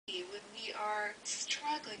are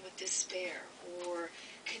struggling with despair or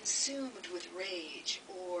consumed with rage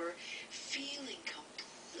or feeling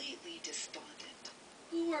completely despondent?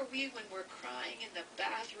 Who are we when we're crying in the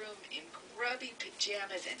bathroom in grubby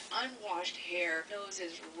pajamas and unwashed hair,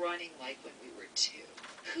 noses running like when we were 2?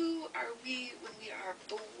 Who are we when we are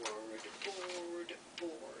bored,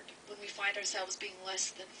 when we find ourselves being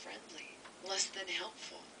less than friendly, less than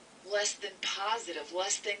helpful, less than positive,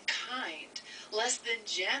 less than kind, less than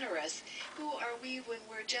generous? Who are we when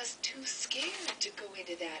we're just too scared to go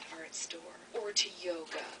into that art store, or to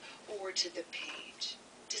yoga, or to the page?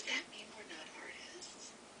 Does that mean we're not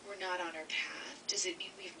artists? We're not on our path? Does it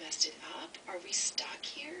mean we've messed it up? Are we stuck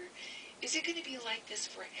here? Is it going to be like this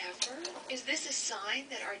forever? Is this a sign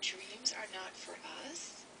that our dreams are not for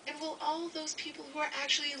us? And will all those people who are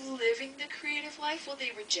actually living the creative life, will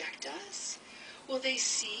they reject us? Will they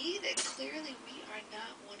see that clearly we are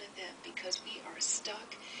not one of them because we are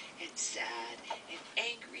stuck and sad and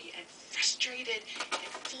angry and frustrated and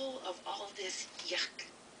full of all this yuck?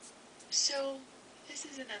 So this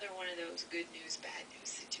is another one of those good news, bad news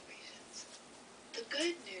situations. The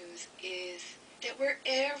good news is that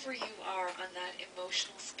wherever you are on that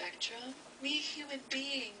emotional spectrum, we human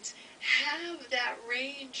beings have that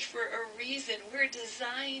range for a reason. We're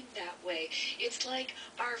designed that way. It's like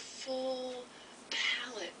our full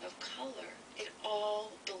palette of color. It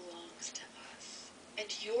all belongs to us.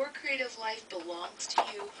 And your creative life belongs to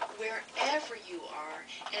you wherever you are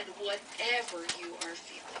and whatever you are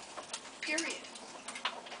feeling. Period.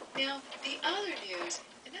 Now, the other news,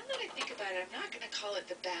 and now that I think about it, I'm not going to call it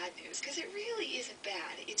the bad news, because it really isn't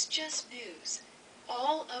bad. It's just news.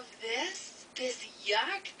 All of this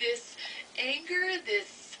yuck, this anger,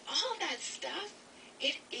 all that stuff,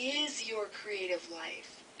 it is your creative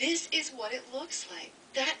life. This is what it looks like.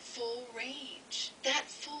 That full range, that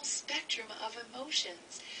full spectrum of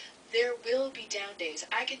emotions. There will be down days.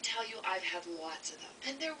 I can tell you I've had lots of them.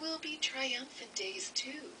 And there will be triumphant days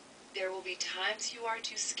too. There will be times you are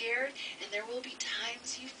too scared, and there will be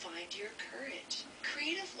times you find your courage.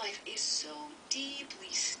 Creative life is so deeply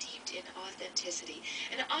steeped in authenticity.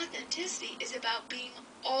 And authenticity is about being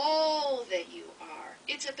all that you are.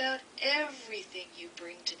 It's about everything you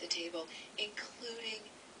bring to the table, including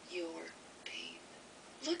your pain.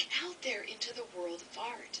 Look out there into the world of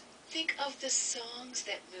art. Think of the songs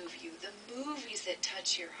that move you, the movies that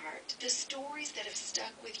touch your heart, the stories that have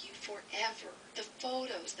stuck with you forever, the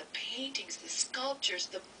photos, the paintings, the sculptures,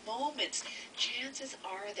 the moments. Chances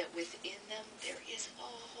are that within them there is a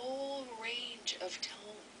whole range of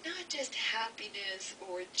tone. Not just happiness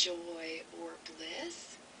or joy or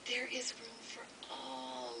bliss. There is room for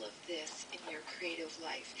all of this in your creative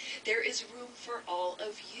life. There is room for all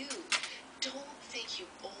of you. Don't think you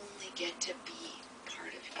only get to be part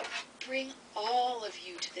of you. Bring all of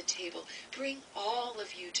you to the table. Bring all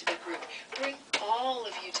of you to the group. Bring all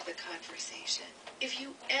of you to the conversation. If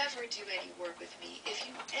you ever do any work with me, if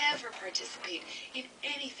you ever participate in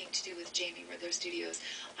anything to do with Jamie Ridler Studios,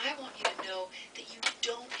 I want you to know that you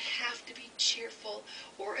don't have to be cheerful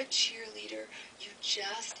or a cheerleader. You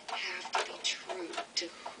just have to be true to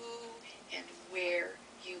who and where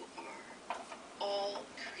you are. All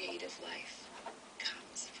creative life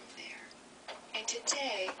comes from there. And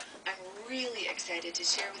today, I'm really excited to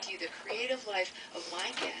share with you the creative life of my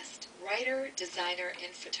guest, writer, designer,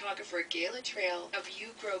 and photographer Gayla Trail of You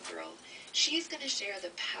Grow Girl. She's going to share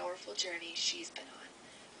the powerful journey she's been on.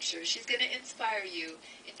 I'm sure she's going to inspire you.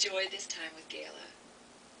 Enjoy this time with Gayla.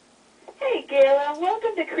 Hey, Gayla.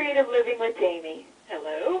 Welcome to Creative Living with Jamie.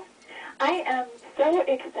 Hello. I am so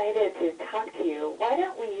excited to talk to you. Why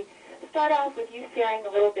don't we start off with you sharing a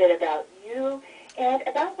little bit about you and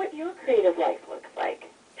about what your creative life looks like.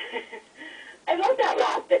 I love that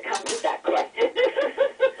laugh that comes with that question.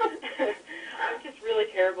 I'm just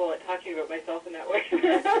really terrible at talking about myself in that way.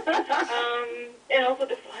 And also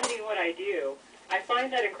defining what I do. I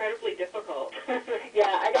find that incredibly difficult.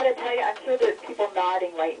 Yeah, I got to tell you, I'm sure there's people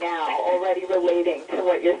nodding right now, already relating to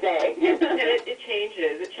what you're saying. And it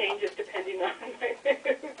changes. It changes depending on my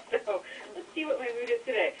mood. So let's see what my mood is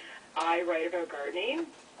today. I write about gardening.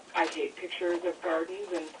 I take pictures of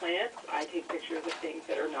gardens and plants. I take pictures of things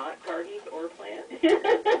that are not gardens or plants.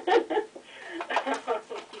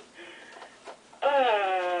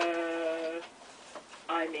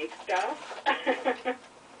 I make stuff.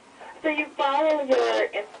 So you follow your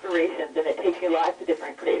inspirations, and it takes you lots of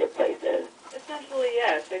different creative places. Essentially,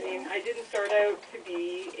 yes. I mean, I didn't start out to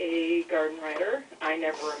be a garden writer. I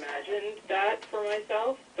never imagined that for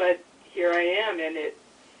myself, but here I am, and it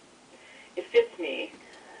fits me.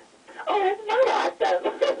 Oh, isn't that awesome?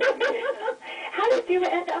 How did you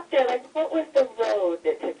end up there? Like, what was the road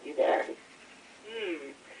that took you there?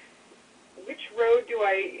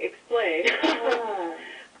 I explain?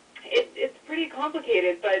 It's pretty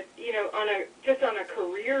complicated, but just on a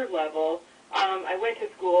career level, I went to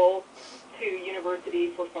school to university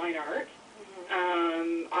for fine art.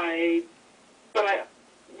 But I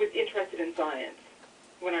was interested in science.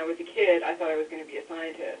 When I was a kid, I thought I was going to be a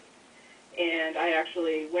scientist. And I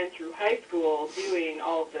actually went through high school doing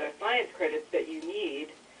all of the science credits that you need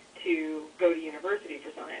to go to university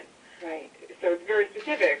for science. Right. So it's very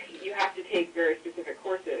specific. You have to take very specific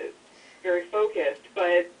courses, very focused.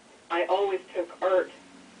 But I always took art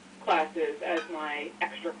classes as my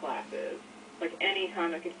extra classes. Like any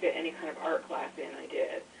time I could fit any kind of art class in, I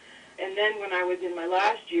did. And then when I was in my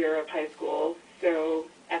last year of high school, so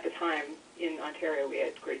at the time in Ontario we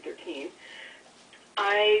had grade 13,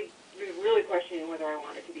 I was really questioning whether I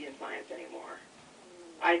wanted to be in science anymore.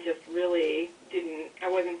 I just really I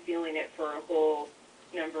wasn't feeling it for a whole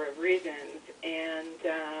number of reasons, and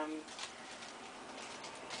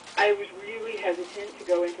I was really hesitant to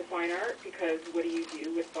go into fine art because what do you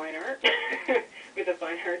do with fine art, with a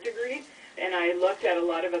fine art degree? And I looked at a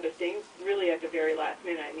lot of other things really at the very last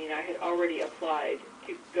minute. I mean, I had already applied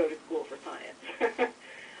to go to school for science.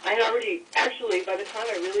 I had already, actually, by the time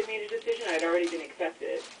I really made a decision, I had already been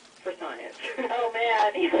accepted for science. Oh,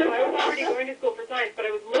 man. So I was already going to school for science, but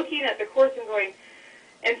I was looking at the course and going,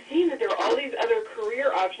 and seeing that there were all these other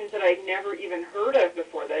career options that I'd never even heard of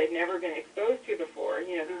before, that I'd never been exposed to before,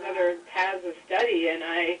 these other paths of study, and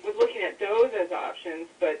I was looking at those as options,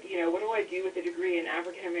 but, what do I do with a degree in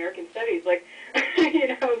African American Studies? Like, these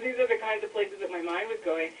are the kinds of places that my mind was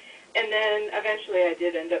going. And then eventually I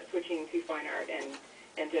did end up switching to fine art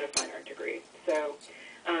and did a fine art degree. So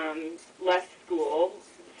left school,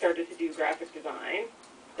 started to do graphic design.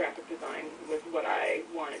 Graphic design was what I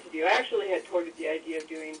wanted to do. I actually had toyed with the idea of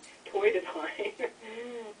doing toy design,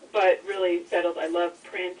 but really settled. I love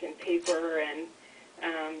print and paper, and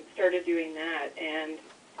started doing that. And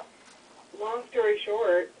long story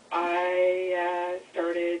short, I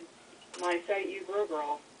started my site, You Grow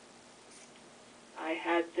Girl. I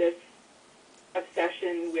had this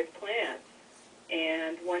obsession with plants,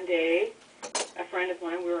 and one day, a friend of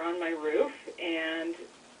mine, we were on my roof, and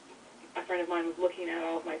a friend of mine was looking at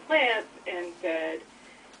all of my plants and said,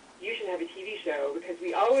 you should have a TV show, because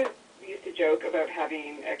we always used to joke about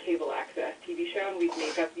having a cable access TV show, and we'd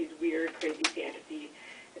make up these weird, crazy fantasy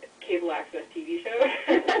cable access TV shows.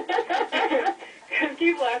 Because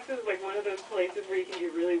cable access is like one of those places where you can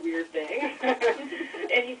do really weird things.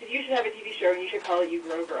 And he said, you should have a TV show, and you should call it You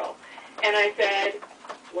Grow Girl. And I said,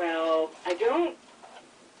 well, I don't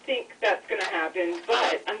think that's going to happen,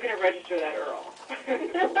 but I'm going to register that URL.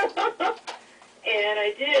 And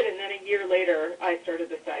I did, and then a year later, I started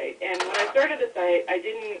the site. And when I started the site, I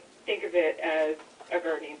didn't think of it as a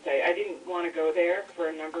gardening site. I didn't want to go there for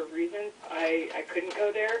a number of reasons. I couldn't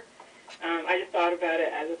go there. I just thought about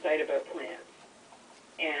it as a site about plants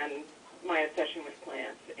and my obsession with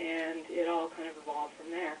plants, and it all kind of evolved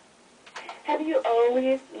from there. Have you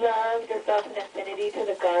always loved or felt an affinity to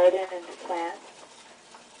the garden and to plants?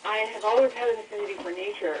 I have always had an affinity for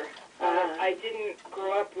nature. I didn't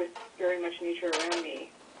grow up with very much nature around me.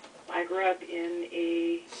 I grew up in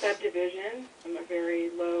a subdivision, a very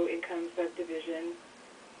low-income subdivision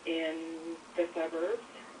in the suburbs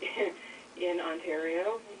in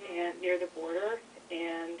Ontario, and near the border.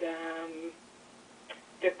 And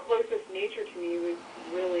the closest nature to me was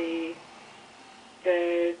really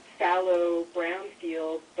the fallow brown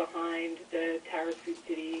fields behind the Towers Food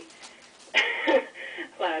City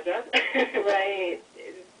Plaza. Right.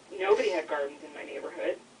 Nobody had gardens in my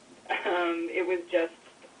neighborhood. It was just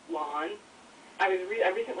lawn.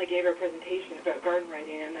 I recently gave a presentation about garden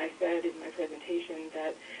writing, and I said in my presentation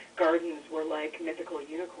that gardens were like mythical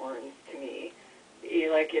unicorns to me.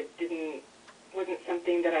 Like it wasn't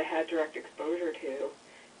something that I had direct exposure to. It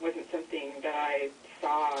wasn't something that I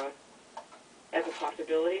saw as a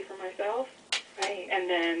possibility for myself. Right. And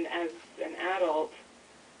then as an adult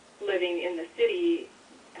living in the city,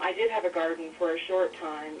 I did have a garden for a short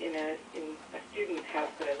time in a student's house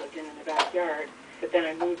that I lived in the backyard, but then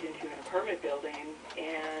I moved into an apartment building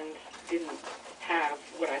and didn't have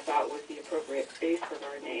what I thought was the appropriate space for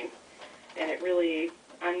gardening. And it really,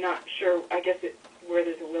 I'm not sure, I guess where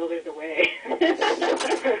there's a will, there's a way.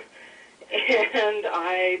 And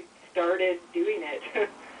I started doing it.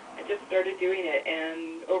 I just started doing it,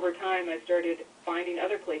 and over time I started finding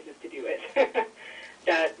other places to do it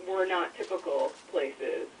that were not typical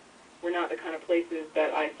places, were not the kind of places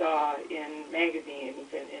that I saw in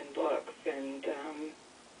magazines and in books, and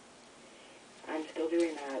I'm still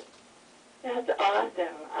doing that. That's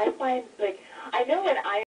awesome. I find, I know when I